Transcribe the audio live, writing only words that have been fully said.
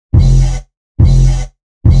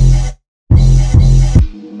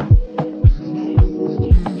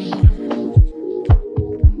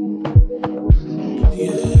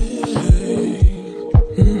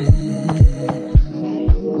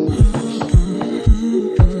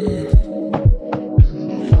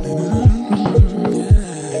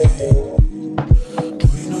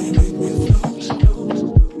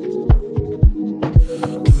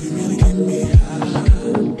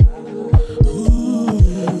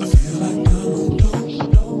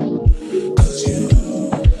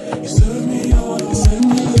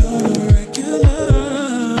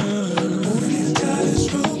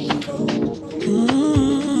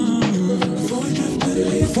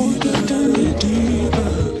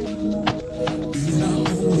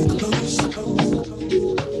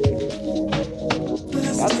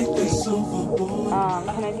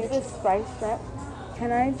Horseback.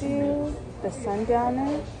 Can I do the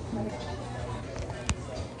Sundowner?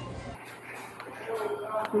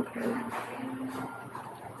 Okay.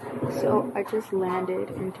 So I just landed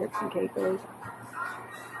in Turks and Caicos.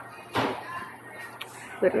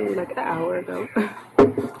 Literally like an hour ago.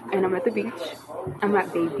 And I'm at the beach. I'm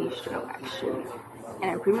at Bay Bistro actually.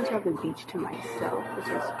 And I pretty much have the beach to myself, which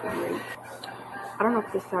is great. I don't know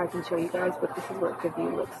if this is how I can show you guys, but this is what the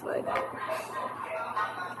view looks like.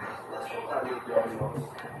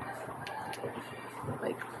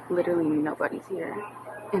 Like literally nobody's here.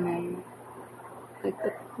 And then like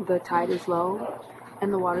the tide is low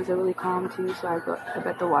and the waters are really calm too, so I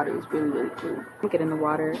bet the water is really, really cool. I get in the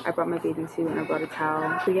water. I brought my bathing suit and I brought a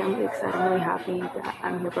towel. So yeah, I'm really excited. I'm really happy that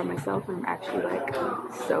I'm here by myself and I'm actually like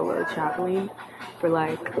solo traveling for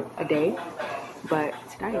like a day. But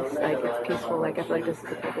it's nice, like it's peaceful. Like I feel like this is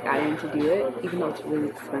the perfect island to do it, even though it's really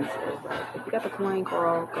expensive. Like if you got the coin,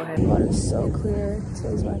 girl, go ahead. The water is so clear.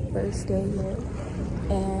 Today's my first day here,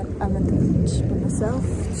 and I'm at the beach by myself,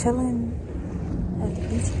 chilling at the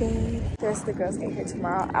beach bed. The rest of the girls get here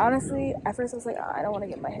tomorrow. Honestly, at first I was like, oh, I don't want to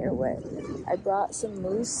get my hair wet. I brought some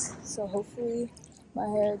mousse, so hopefully my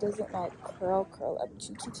hair doesn't like curl up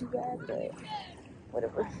too bad. But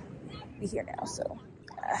whatever, we here now, so.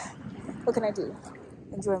 What can I do?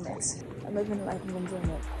 Enjoyment. I'm living a life of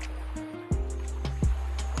enjoyment.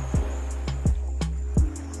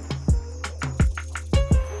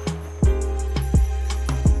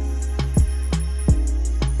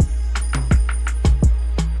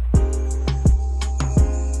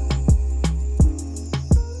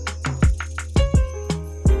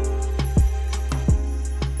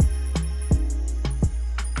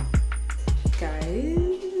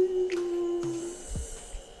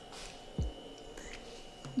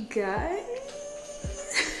 Guys,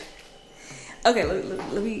 okay, let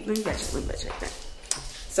me backtrack that.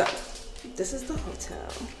 So this is the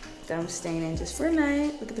hotel that I'm staying in just for a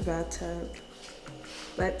night. Look at the bathtub.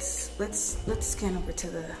 Let's scan over to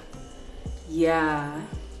the, yeah,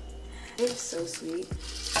 it's so sweet.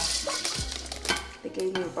 They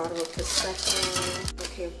gave me a bottle of Prosecco,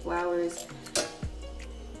 bouquet of flowers.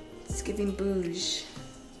 It's giving bouge.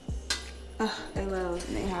 I love,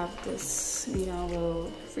 and they have this, you know,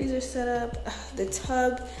 little freezer set up. The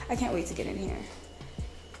tub, I can't wait to get in here.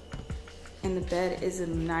 And the bed is a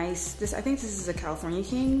nice, I think this is a California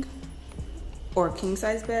king or king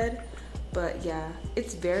size bed, but yeah,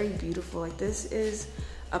 it's very beautiful. Like this is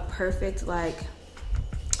a perfect, like,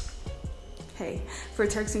 hey, for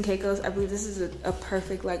Turks and Caicos, I believe this is a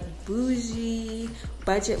perfect like bougie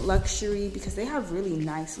budget luxury, because they have really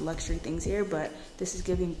nice luxury things here, but this is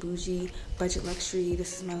giving bougie budget luxury.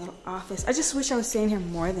 This is my little office. I just wish I was staying here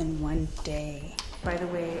more than one day. By the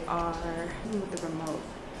way, with the remote,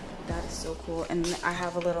 that is so cool. And I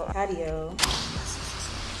have a little patio. It's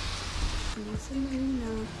really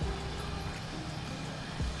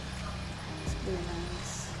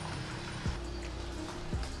nice.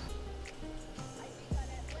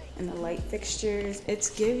 And the light fixtures, it's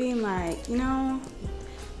giving like, you know,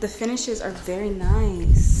 the finishes are very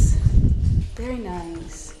nice. Very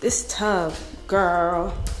nice. This tub,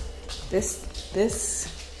 girl,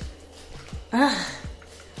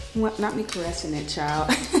 not me caressing it,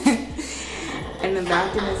 child. And the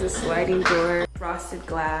bathroom is a sliding door, frosted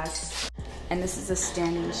glass. And this is a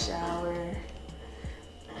standing shower.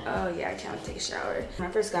 Oh yeah, I can't take a shower. When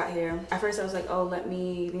I first got here, at first I was like, oh, let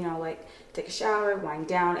me, you know, like take a shower, wind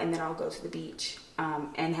down, and then I'll go to the beach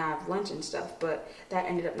and have lunch and stuff. But that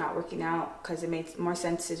ended up not working out because it made more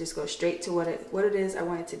sense to just go straight to what it is I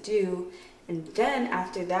wanted to do. And then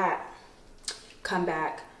after that, come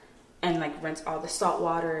back and like rinse all the salt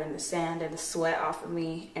water and the sand and the sweat off of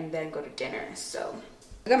me and then go to dinner. So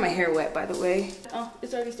I got my hair wet, by the way. Oh,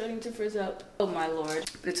 it's already starting to frizz up. Oh my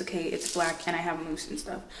lord. But it's okay, it's black and I have mousse and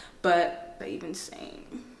stuff. But even saying,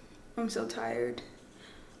 I'm so tired.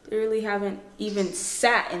 I really haven't even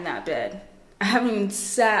sat in that bed. I haven't even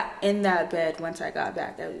sat in that bed once I got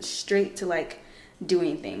back. I was straight to like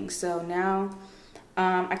doing things. So now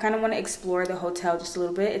I kind of want to explore the hotel just a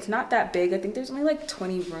little bit. It's not that big. I think there's only like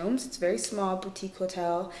 20 rooms. It's a very small boutique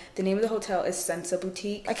hotel. The name of the hotel is Senza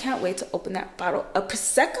Boutique. I can't wait to open that bottle of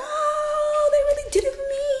Prosecco. They really did it for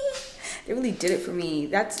me. They really did it for me.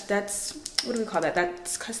 That's what do we call that?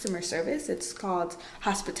 That's customer service. It's called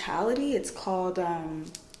hospitality. It's called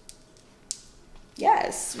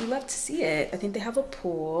yes, we love to see it. I think they have a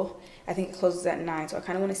pool. I think it closes at 9, so I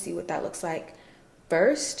kind of want to see what that looks like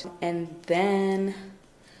first, and then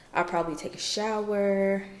I'll probably take a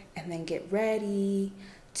shower and then get ready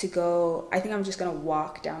to go. I think I'm just gonna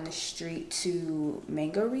walk down the street to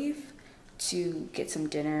Mango Reef to get some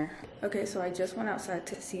dinner. Okay, so I just went outside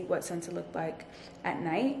to see what sunset looked like at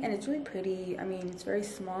night, and it's really pretty. I mean, it's very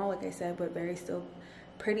small, like I said, but very still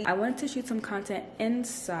pretty. I wanted to shoot some content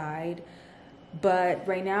inside, but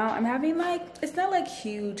right now I'm having like, it's not like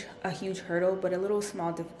a huge hurdle, but a little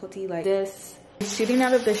small difficulty like this. Shooting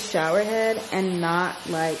out of the shower head and not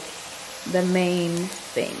like the main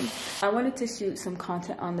thing. I wanted to shoot some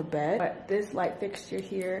content on the bed, but this light fixture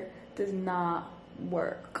here does not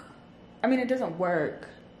work. I mean, it doesn't work.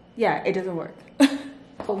 Yeah, it doesn't work.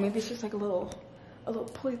 Oh, maybe it's just like a little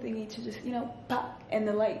pulley thingy to just, you know, pop, and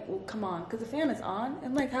the light will come on, because the fan is on.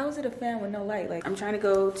 And like, how is it a fan with no light? Like, I'm trying to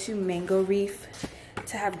go to Mango Reef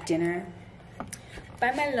to have dinner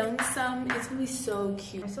by my lonesome. It's gonna be so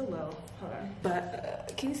cute. I'm so low, hold on.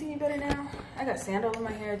 But can you see me better now? I got sand all over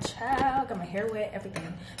my hair, child, got my hair wet,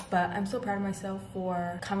 everything. But I'm so proud of myself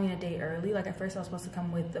for coming a day early. Like, at first I was supposed to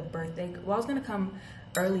come with the birthday, well, I was gonna come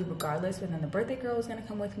early regardless, but then the birthday girl was gonna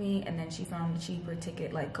come with me, and then she found a cheaper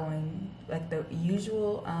ticket, like going like the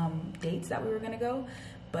usual dates that we were gonna go.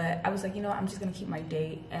 But I was like, you know, I'm just gonna keep my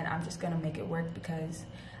date and I'm just gonna make it work, because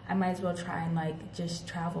I might as well try and like just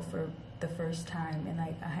travel for the first time in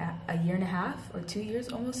like a year and a half or 2 years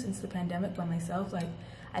almost since the pandemic by myself. Like,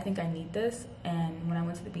 I think I need this. And when I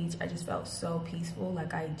went to the beach, I just felt so peaceful.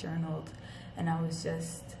 Like, I journaled and I was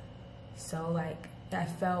just so like, I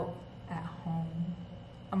felt at home.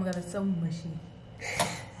 Oh my god, it's so mushy.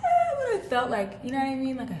 But I felt like, you know what I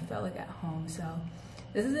mean? Like, I felt like at home. So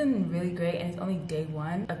this has been really great, and it's only day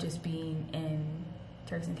one of just being in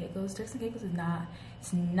Turks and Caicos. Turks and Caicos is not,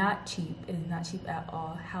 it's not cheap. It is not cheap at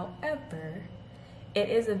all. However, it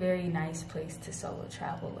is a very nice place to solo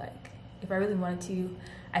travel. Like, if I really wanted to,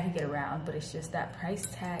 I could get around, but it's just that price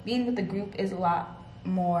tag. Being with the group is a lot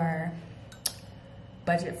more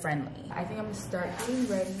budget friendly. I think I'm gonna start getting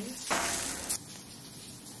ready.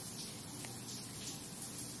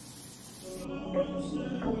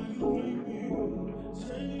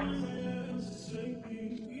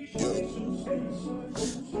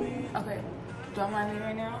 Okay, don't mind me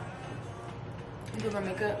right now. I'm doing my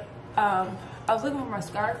makeup. I was looking for my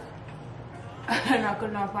scarf and I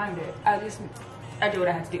could not find it. I do what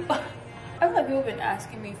I had to do. I feel like people have been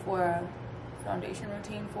asking me for a foundation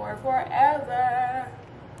routine for forever.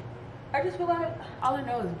 I just feel like all I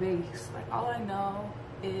know is base. Like, all I know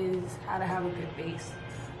is how to have a good base.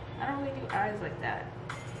 I don't really do eyes like that.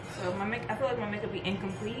 So I feel like my makeup be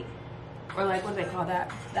incomplete, or like, what do they call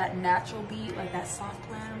that? That natural beat, like that soft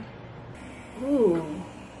glam. Ooh.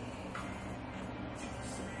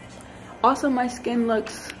 Also, my skin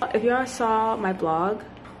looks, if y'all saw my blog,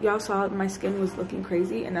 y'all saw my skin was looking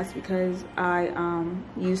crazy, and that's because I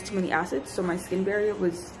used too many acids, so my skin barrier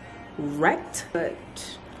was wrecked. But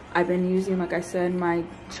I've been using, like I said, my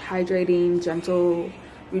hydrating gentle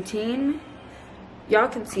routine. Y'all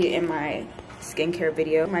can see it in my skincare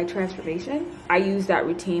video, my transformation. I use that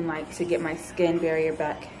routine like to get my skin barrier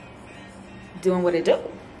back doing what it do.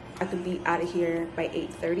 I could be out of here by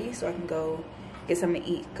 8:30 so I can go get something to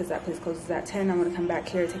eat, because that place closes at 10. I'm gonna come back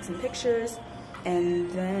here, take some pictures, and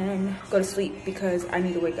then go to sleep because I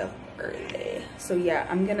need to wake up early. So yeah,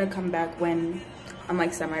 I'm gonna come back when I'm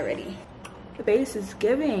like semi-ready. The base is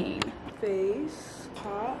giving. Face,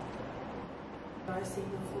 top. I see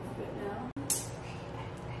the full fit now.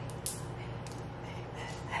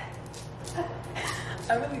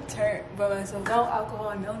 I really turned by myself. No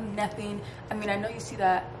alcohol, no nothing. I mean, I know you see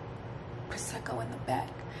that Prosecco in the back,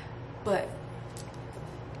 but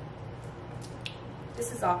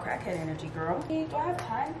this is all crackhead energy, girl. Hey, do I have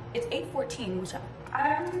time? It's 8:14, which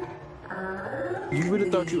I'm You really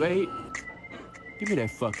thought you ate? Give me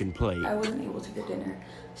that fucking plate. I wasn't able to get dinner.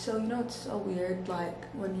 So, you know, it's so weird, like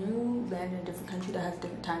when you land in a different country that has a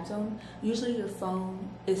different time zone, usually your phone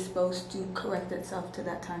is supposed to correct itself to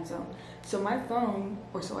that time zone. So my phone,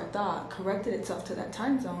 or so I thought, corrected itself to that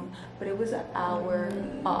time zone, but it was an hour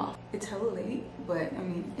off. It's hella late, but I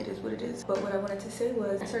mean, it is what it is. But what I wanted to say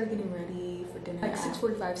was, I started getting ready for dinner like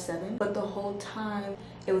 6:45, 7, but the whole time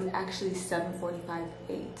it was actually 7:45,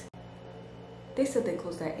 8. They said they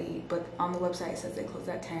closed at 8, but on the website it says they closed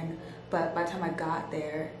at 10. But by the time I got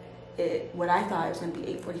there, what I thought it was gonna be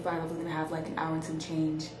 8:45, I was gonna have like an hour and some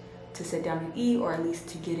change to sit down and eat, or at least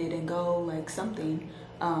to get it and go, like something.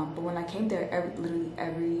 But when I came there, literally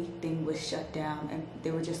everything was shut down, and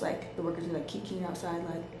they were just like, the workers were like kikiing outside,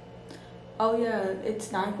 like, oh yeah,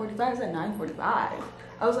 it's 9:45. It's at 9:45.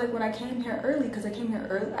 I was like, when I came here early, because I came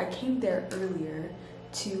there earlier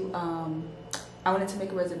to I wanted to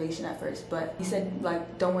make a reservation at first, but he said,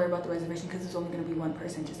 like, don't worry about the reservation because it's only going to be one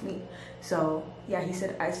person, just me. So yeah,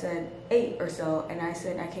 I said 8 or so, and I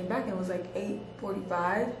came back and it was like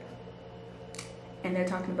 8:45. and they're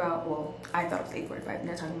talking about, well, I thought it was 8:45, and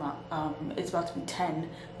they're talking about it's about to be 10,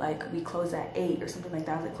 like we close at 8 or something like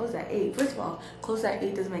that. I was like, close at 8? First of all, close at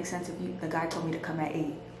 8 doesn't make sense if the guy told me to come at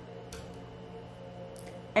 8.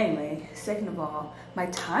 Anyway, second of all, my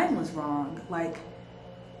time was wrong. Like,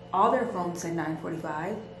 all their phones said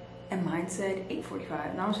 9:45 and mine said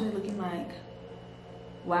 8:45, and I was really looking like,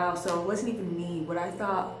 wow. So it wasn't even me. What I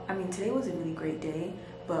thought, I mean, today was a really great day,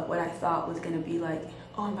 but what I thought was gonna be like,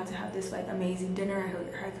 oh, I'm about to have this like amazing dinner.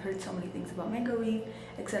 I've heard so many things about mango reef,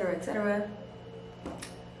 etc., etc.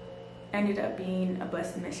 Ended up being a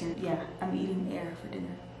busted mission. Yeah, I'm eating air for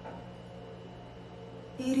dinner.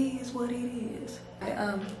 It is what it is.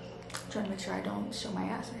 I'm trying to make sure I don't show my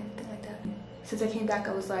ass or anything like that. Since I came back,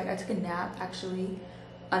 I was like, I took a nap actually,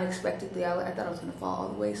 unexpectedly. I thought I was gonna fall all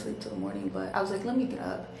the way asleep till the morning, but I was like, let me get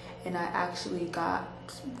up. And I actually got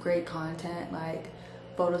some great content, like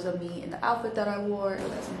photos of me in the outfit that I wore. I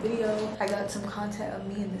got some video. I got some content of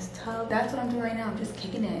me in this tub. That's what I'm doing right now. I'm just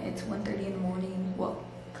kicking it. It's 1:30 in the morning. Well,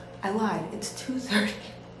 I lied. It's 2:30.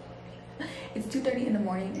 It's 2:30 in the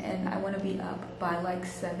morning, and I want to be up by like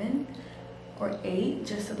 7 or 8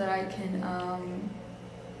 just so that I can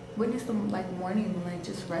witness the like morning and like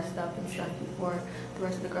just rest up and stuff before the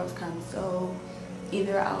rest of the girls come. So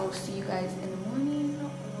either I'll see you guys in the morning.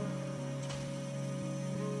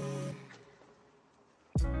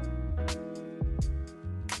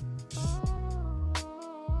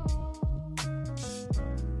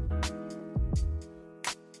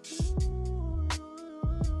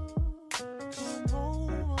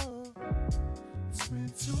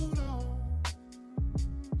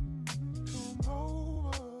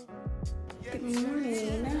 Good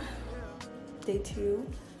morning. Day 2.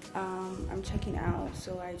 I'm checking out,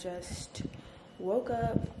 so I just woke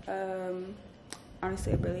up.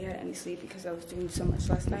 Honestly, I barely had any sleep because I was doing so much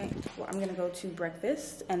last night. Well, I'm gonna go to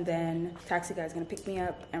breakfast, and then taxi guy's gonna pick me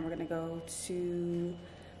up, and we're gonna go to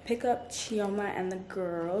pick up Chioma and the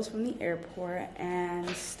girls from the airport and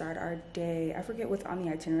start our day. I forget what's on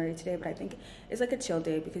the itinerary today, but I think it's like a chill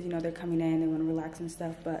day because, you know, they're coming in, they want to relax and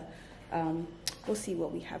stuff, but we'll see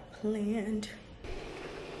what we have planned.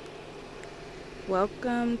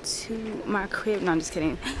 Welcome to my crib. No, I'm just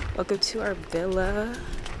kidding. Welcome to our villa.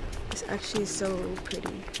 It's actually so pretty.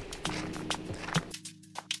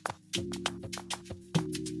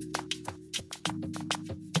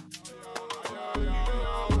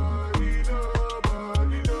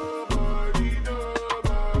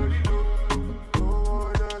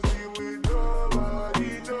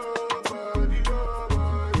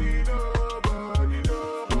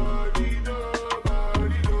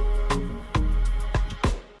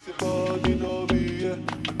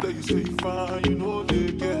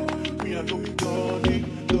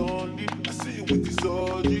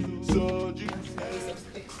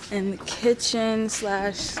 In the kitchen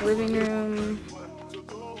slash living room,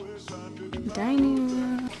 dining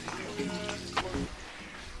room.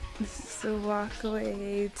 This is the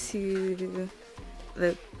walkway to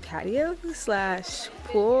the patio slash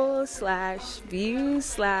pool slash view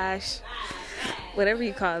slash whatever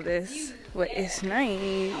you call this. But it's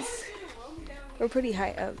nice. We're pretty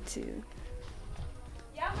high up too.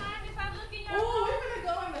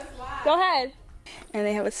 Go ahead. And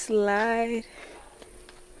they have a slide.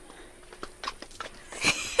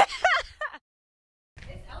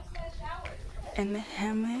 And the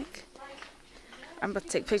hammock. I'm about to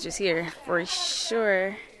take pictures here for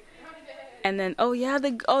sure. And then, oh yeah,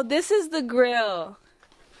 this is the grill.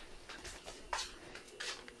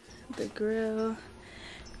 The grill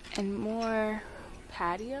and more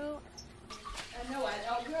patio. I know, girl,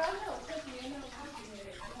 I know. Trust me, I know.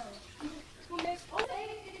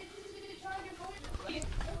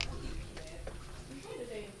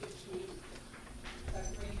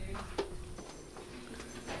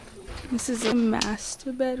 This is a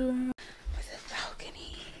master bedroom with a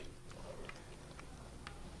balcony.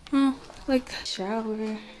 Oh, like a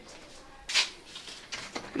shower.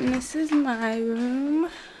 And this is my room.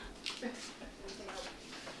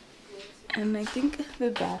 And I think the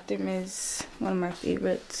bathroom is one of my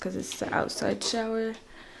favorites because it's the outside shower.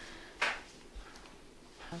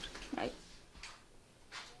 Right.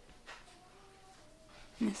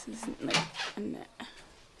 This is like a net.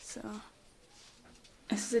 So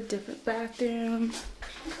this is a different bathroom.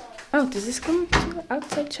 Oh, does this come to the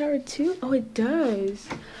outside shower too? Oh, it does.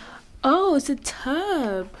 Oh, it's a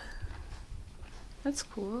tub. That's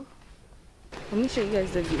cool. Let me show you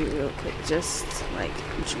guys the view real quick, just like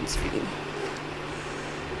entrance view.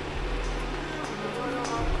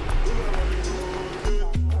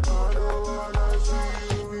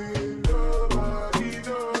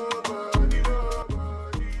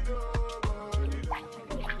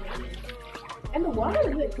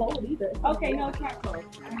 cold either. Okay, no, it's not cold.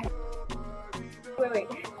 Wait.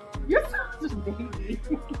 You're such a baby.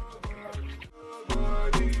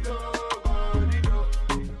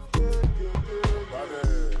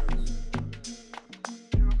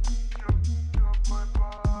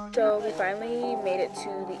 So we finally made it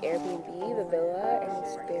to the Airbnb, the villa, and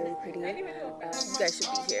it's very pretty. You guys should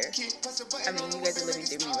be here. I mean, you guys are living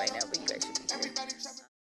through me right now, but you guys should be here.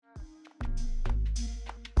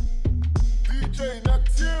 DJ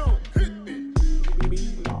Neptune, hit me.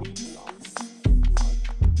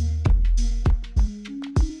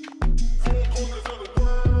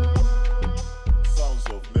 Sounds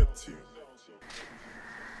of Neptune.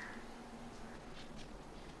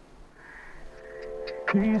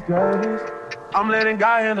 These days, I'm letting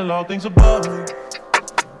God handle all things above me.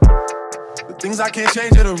 The things I can't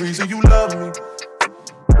change are the reason you love me.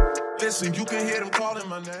 Listen, you can hear them calling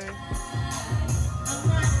my name.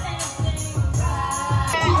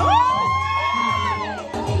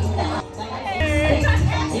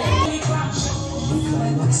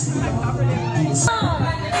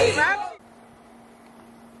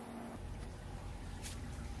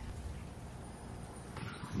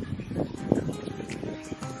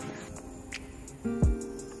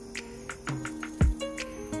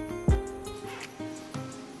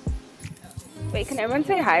 Wait, can everyone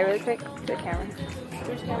say hi really quick to the camera?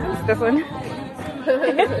 Which camera? This one.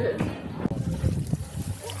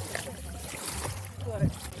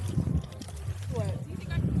 What? Do you think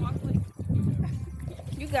I can walk like?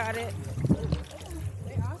 You got it.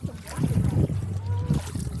 They're awesome.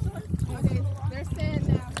 Okay, there's sand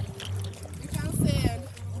now. We found sand.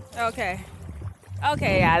 Okay.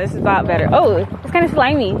 Okay, yeah, this is a lot better. Oh, it's kind of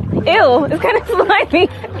slimy. Ew, it's kind of slimy.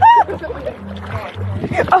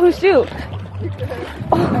 Oh, shoot.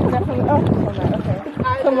 Oh, definitely. Oh,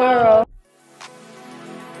 okay. Tomorrow.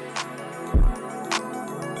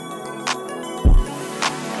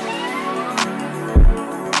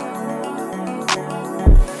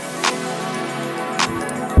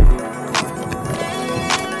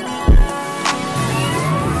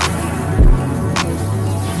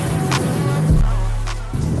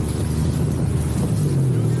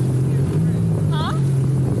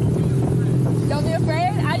 Don't be afraid.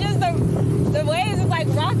 The waves is like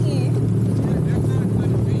rocky.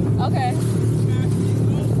 Okay.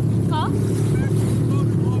 Huh?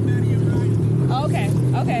 Okay.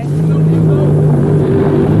 Okay.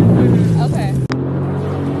 Okay.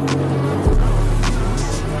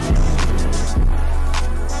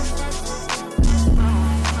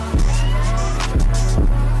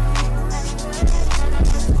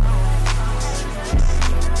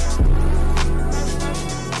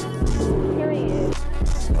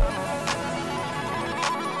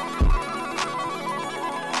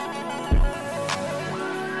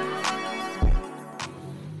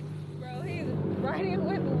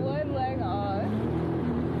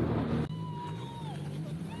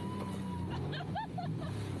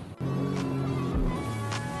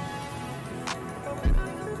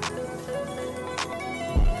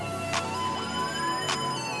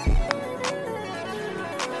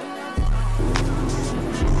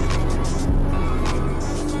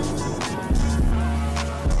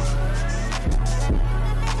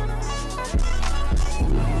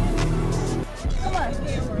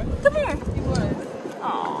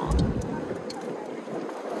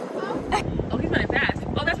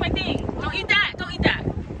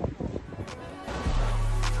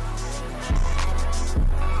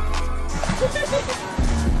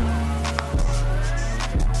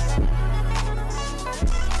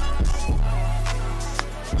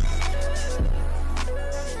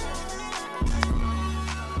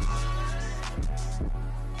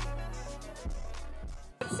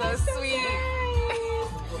 So sweet.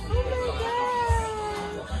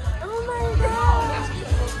 Oh my god.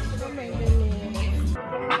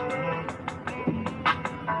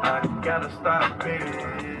 I gotta stop it.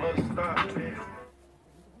 Must stop it.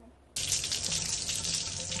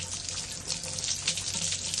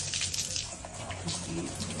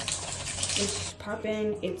 It's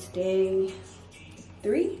poppin'. It's day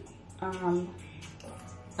 3. I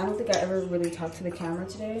don't think I ever really talked to the camera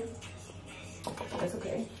today. That's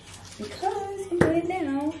okay, because I'm doing it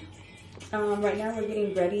now. Right now we're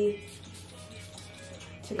getting ready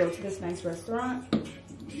to go to this nice restaurant.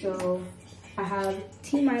 So I have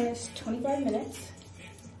T-minus 25 minutes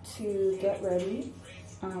to get ready.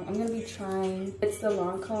 I'm gonna be trying, it's the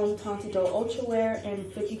Lancome Tontido Ultra Wear in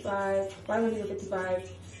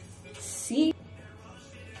 555C.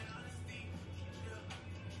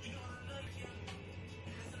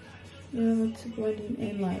 To blend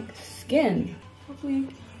in like skin. Hopefully,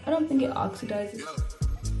 I don't think it oxidizes.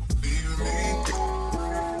 me,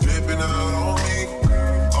 dripping out on me.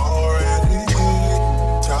 Already,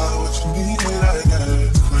 got what you needed, I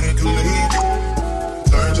guess. Quickly,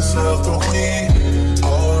 learned yourself on me.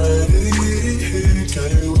 Already,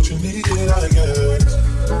 gave you what you needed, I guess.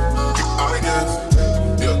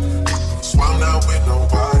 Yeah. Swam out with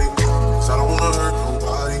nobody, 'cause I don't wanna hurt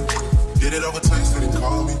nobody. Did it over text, didn't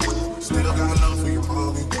call me. Still got love for you,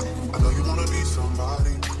 mommy. I know you wanna be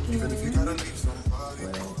somebody, even if you gotta leave somebody.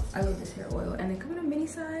 Oil. I love this hair oil, and it comes in a mini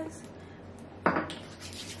size.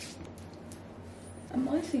 I'm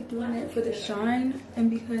honestly doing it for the shine and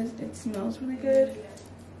because it smells really good.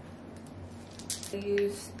 I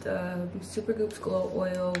used the Super Goops Glow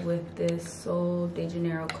Oil with this Sol de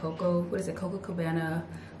Janeiro Coco, what is it, Coco Cabana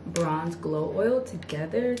Bronze Glow Oil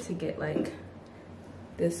together to get like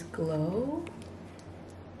this glow.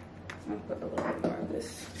 I'll put a little bit more of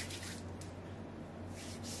this.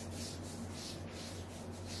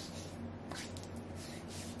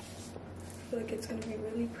 I feel like it's gonna be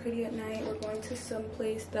really pretty at night. We're going to some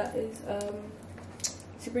place that is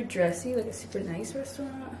super dressy, like a super nice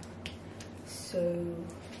restaurant. So,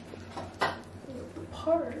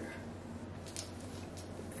 par.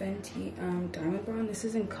 Fenty Diamond Brown. This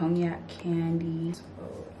is in Cognac Candy.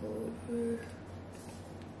 All over.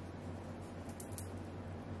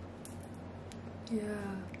 Yeah.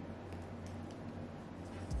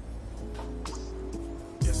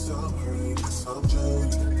 Yes, I'm hurting, yes, I'm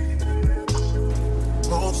jaded.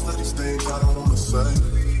 Most of these things I don't wanna say.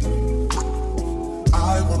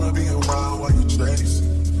 I wanna be around while you chase.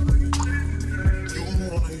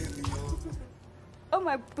 Oh,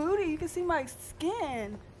 my booty. You can see my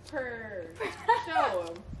skin. Show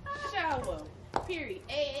them. Show them. Period.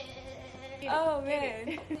 Oh,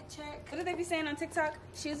 man. Check. What do they be saying on TikTok?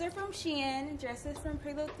 Shoes are from Shein, dresses from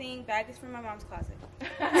Pretty Little Thing, bag is from my mom's closet.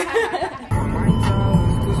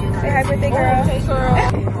 Say hi, birthday girl. Hey, girl.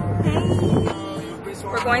 Hey.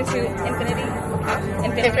 We're going to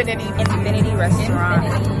Infiniti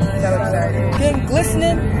Restaurant. So excited.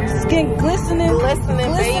 Skin glistening,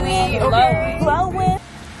 baby. Glowing.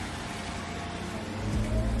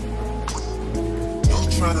 I'm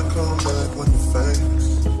trying to come back when you face.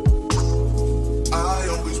 I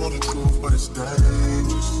always want the truth, but it's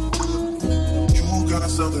dangerous. You got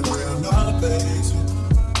something real, not basic.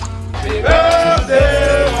 Happy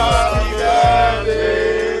birthday, happy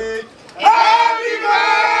birthday. Happy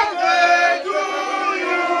birthday to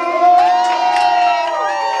you.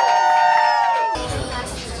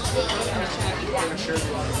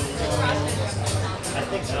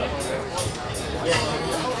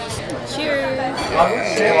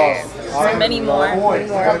 Cheers. For many more. This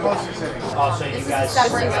is octopus.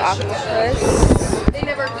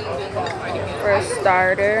 For a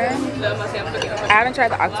starter. I haven't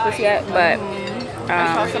tried the octopus yet, but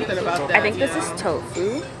I think this is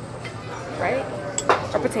tofu, right?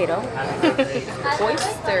 Or potato.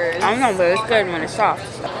 Oysters. I don't know, but it's good when it's soft.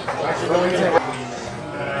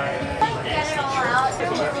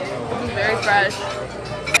 Very fresh.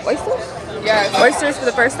 Oysters? Yes. Oysters for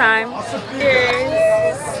the first time.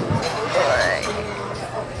 Cheers.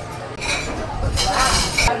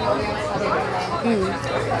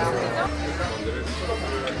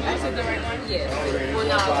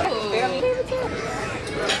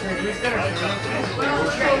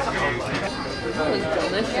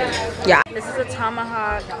 Yeah. This is a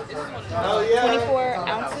tomahawk. 24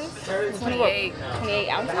 ounces? 28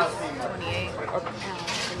 ounces? 28. Or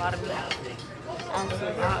pounds. A lot of meat. Ounces.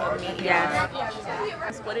 Yeah.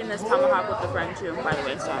 I'm splitting this tomahawk with a friend too, by the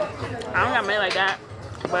way, so I don't got made like that,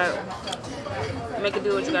 but make it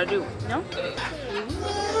do what you gotta do, you know?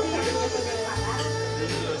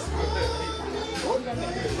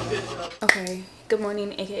 Okay, good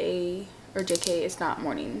morning, aka, or JK, it's not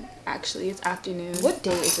morning, actually, it's afternoon. What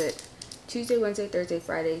day is it? Tuesday, Wednesday, Thursday,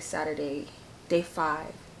 Friday, Saturday, day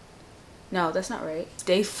 5. No, that's not right.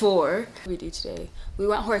 Day 4. What did we do today? We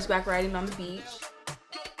went horseback riding on the beach.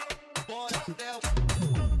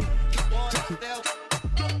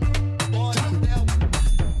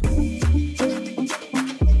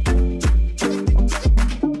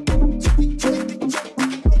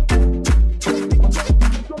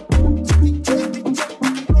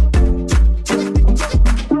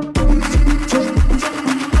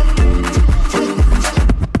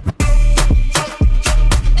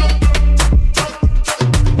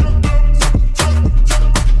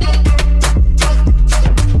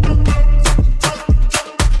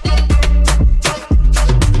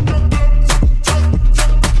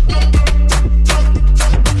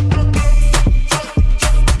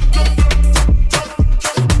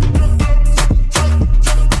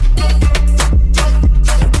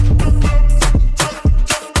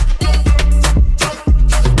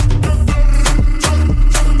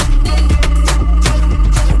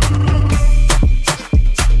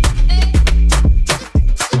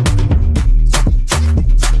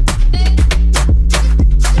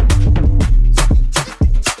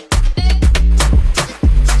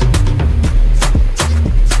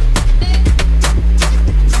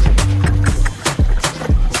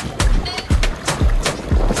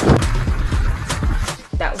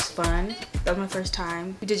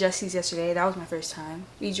 time. We did Jetskis yesterday. That was my first time.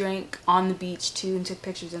 We drank on the beach too and took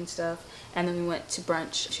pictures and stuff. And then we went to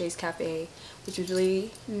brunch, Shay's Cafe, which was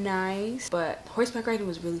really nice. But horseback riding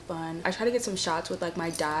was really fun. I tried to get some shots with like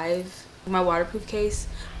my dive, my waterproof case,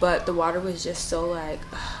 but the water was just so like,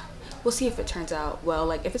 we'll see if it turns out well.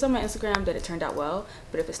 Like if it's on my Instagram, then it turned out well.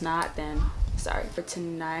 But if it's not, then sorry. For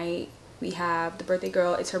tonight, we have the birthday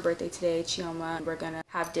girl. It's her birthday today, Chioma. We're gonna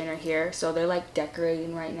have dinner here. So they're like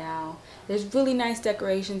decorating right now. There's really nice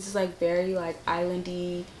decorations. It's like very like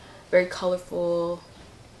islandy, very colorful.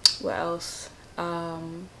 What else?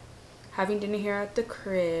 Having dinner here at the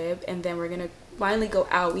crib, and then we're gonna finally go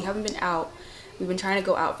out. We haven't been out. We've been trying to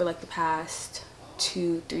go out for like the past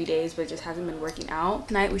 2-3 days, but it just hasn't been working out.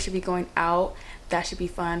 Tonight we should be going out. That should be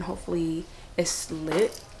fun. Hopefully it's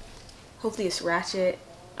lit. Hopefully it's ratchet.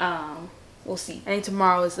 We'll see. I think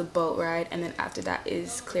tomorrow is the boat ride, and then after that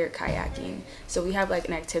is clear kayaking. So we have like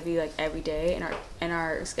an activity like every day in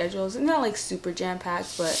our schedules. It's not like super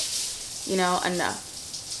jam-packed, but you know, enough.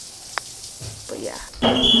 But yeah.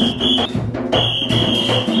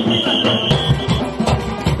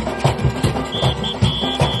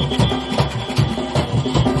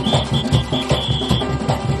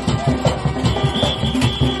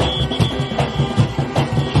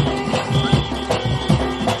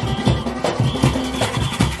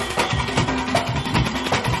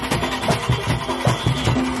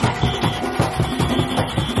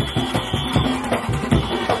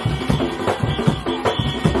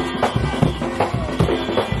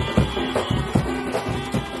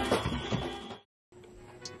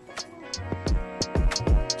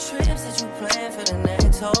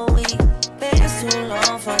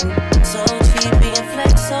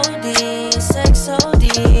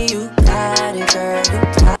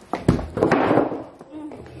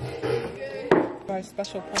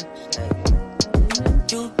 Special punch.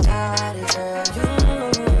 You got it, girl. You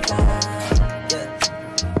got it.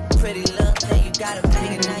 Pretty look, hey, you got a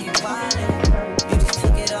big and now you wildin'. You just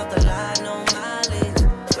took it off the line, no mileage.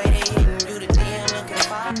 Way they hitting you, the DM looking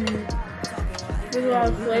fine. There's a lot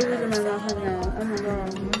of flavors in my mouth right now. Oh my god.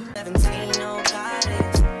 17, no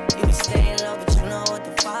guidance. You be staying low, but you know what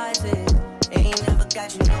the vibe is. Ain't never got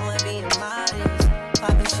you know it being modest.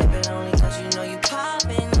 Poppin' shipping only cause you know you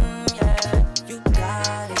poppin'.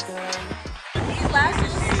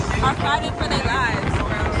 Are fighting for their lives, bro.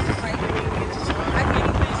 Like, I can't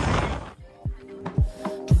even.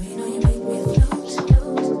 Do you know you make me float?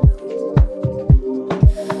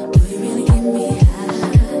 Do you really get me high?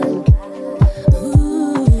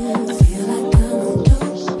 Ooh, I feel like I'm on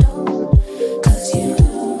dope. Cause you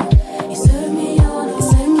serve me on a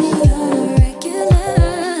regular.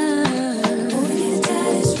 Boy, you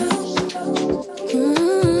got it strong.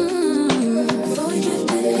 Before you drift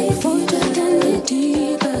in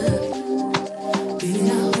deeper.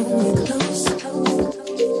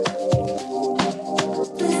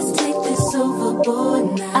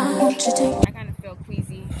 I kind of feel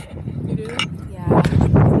queasy. You do? Yeah.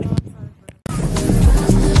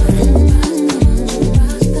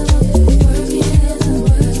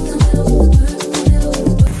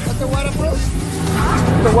 What's the waterproof?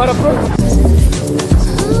 The waterproof?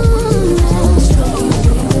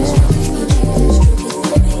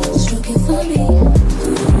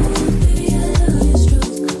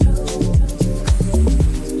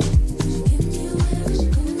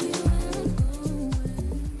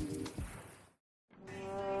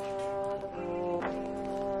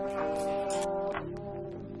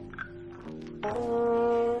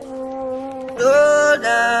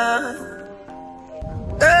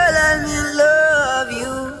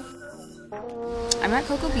 I'm at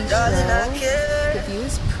Coco Bistro. The view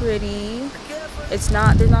is pretty. There's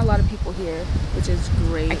not a lot of people here, which is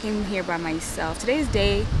great. I came here by myself. Today is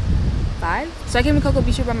day 5. So I came to Coco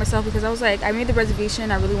Bistro by myself because I was like, I made the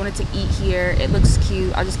reservation. I really wanted to eat here. It looks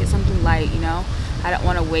cute. I'll just get something light, you know? I don't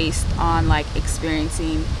want to waste on like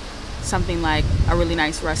experiencing something like a really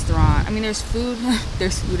nice restaurant. I mean, there's food.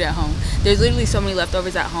 There's food at home. There's literally so many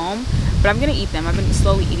leftovers at home, but I'm gonna eat them. I've been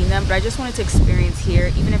slowly eating them, but I just wanted to experience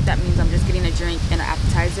here, even if that means I'm just getting a drink and an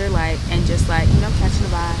appetizer, like, and just like, you know, catching the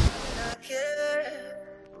vibe.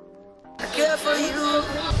 I care for you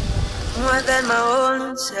more than my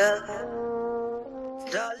own self.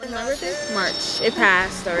 My birthday? March. It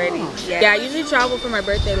passed already. Yeah, I usually travel for my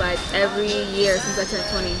birthday like every year since I turned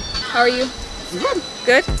 20. How are you? Good.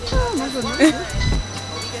 Good? Oh, my goodness.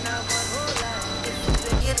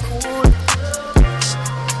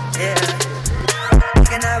 We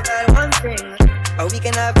can have that one thing, or we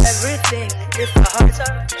can have everything if our hearts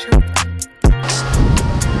are true.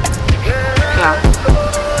 Yeah,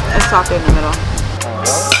 it's softer in the middle.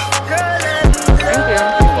 Girl, let me Thank you.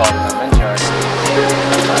 You're welcome. Enjoy.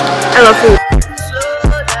 I love food.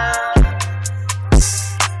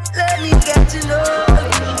 Let me get to know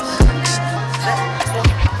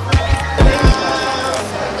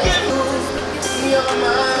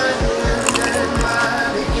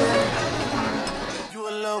You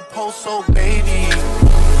a little post-so baby.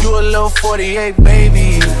 You a little 48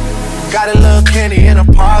 baby. Got a little candy in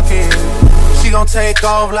her pocket. She gon' take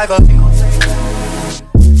off like a.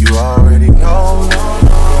 You already know.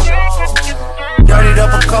 Dirtied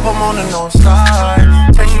up a cup, I'm on the north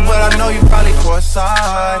side. Text you, but I know you probably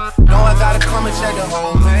courtside. Know I gotta come and check the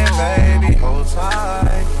whole man, baby. Hold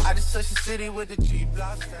tight. I just touched the city with the G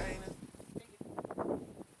block stain.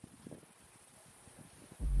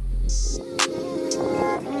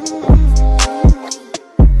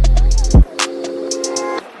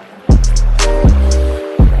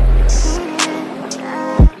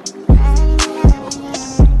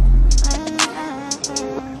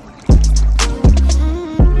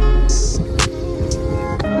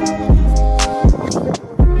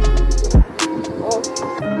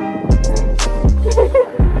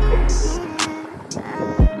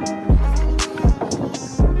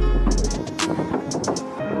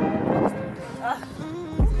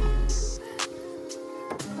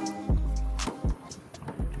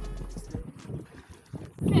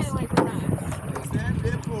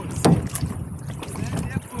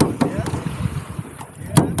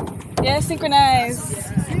 Yeah, synchronize.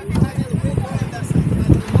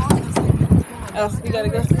 Oh, we gotta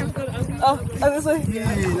go. Oh, this way. Stand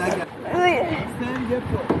there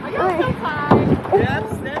for. Yeah,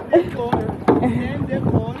 stand there for. Stand there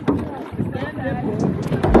for. Stand there for.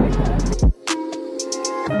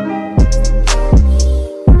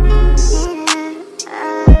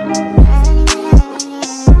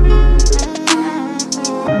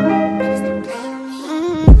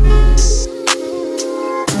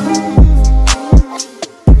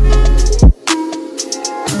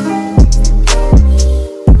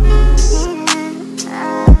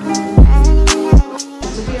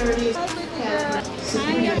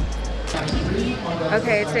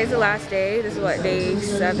 Okay, today's the last day. This is what, day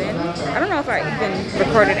 7? I don't know if I even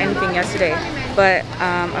recorded anything yesterday, but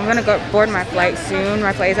I'm gonna go board my flight soon.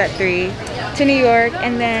 My flight is at 3 to New York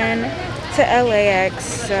and then to LAX.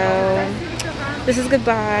 So this is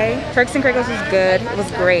goodbye. Turks and Caicos was good. It was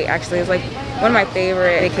great, actually. It was like one of my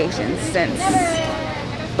favorite vacations since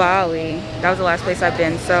Bali. That was the last place I've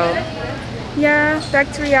been. So yeah, back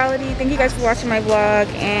to reality. Thank you guys for watching my vlog,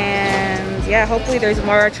 and yeah, hopefully there's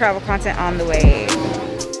more travel content on the way.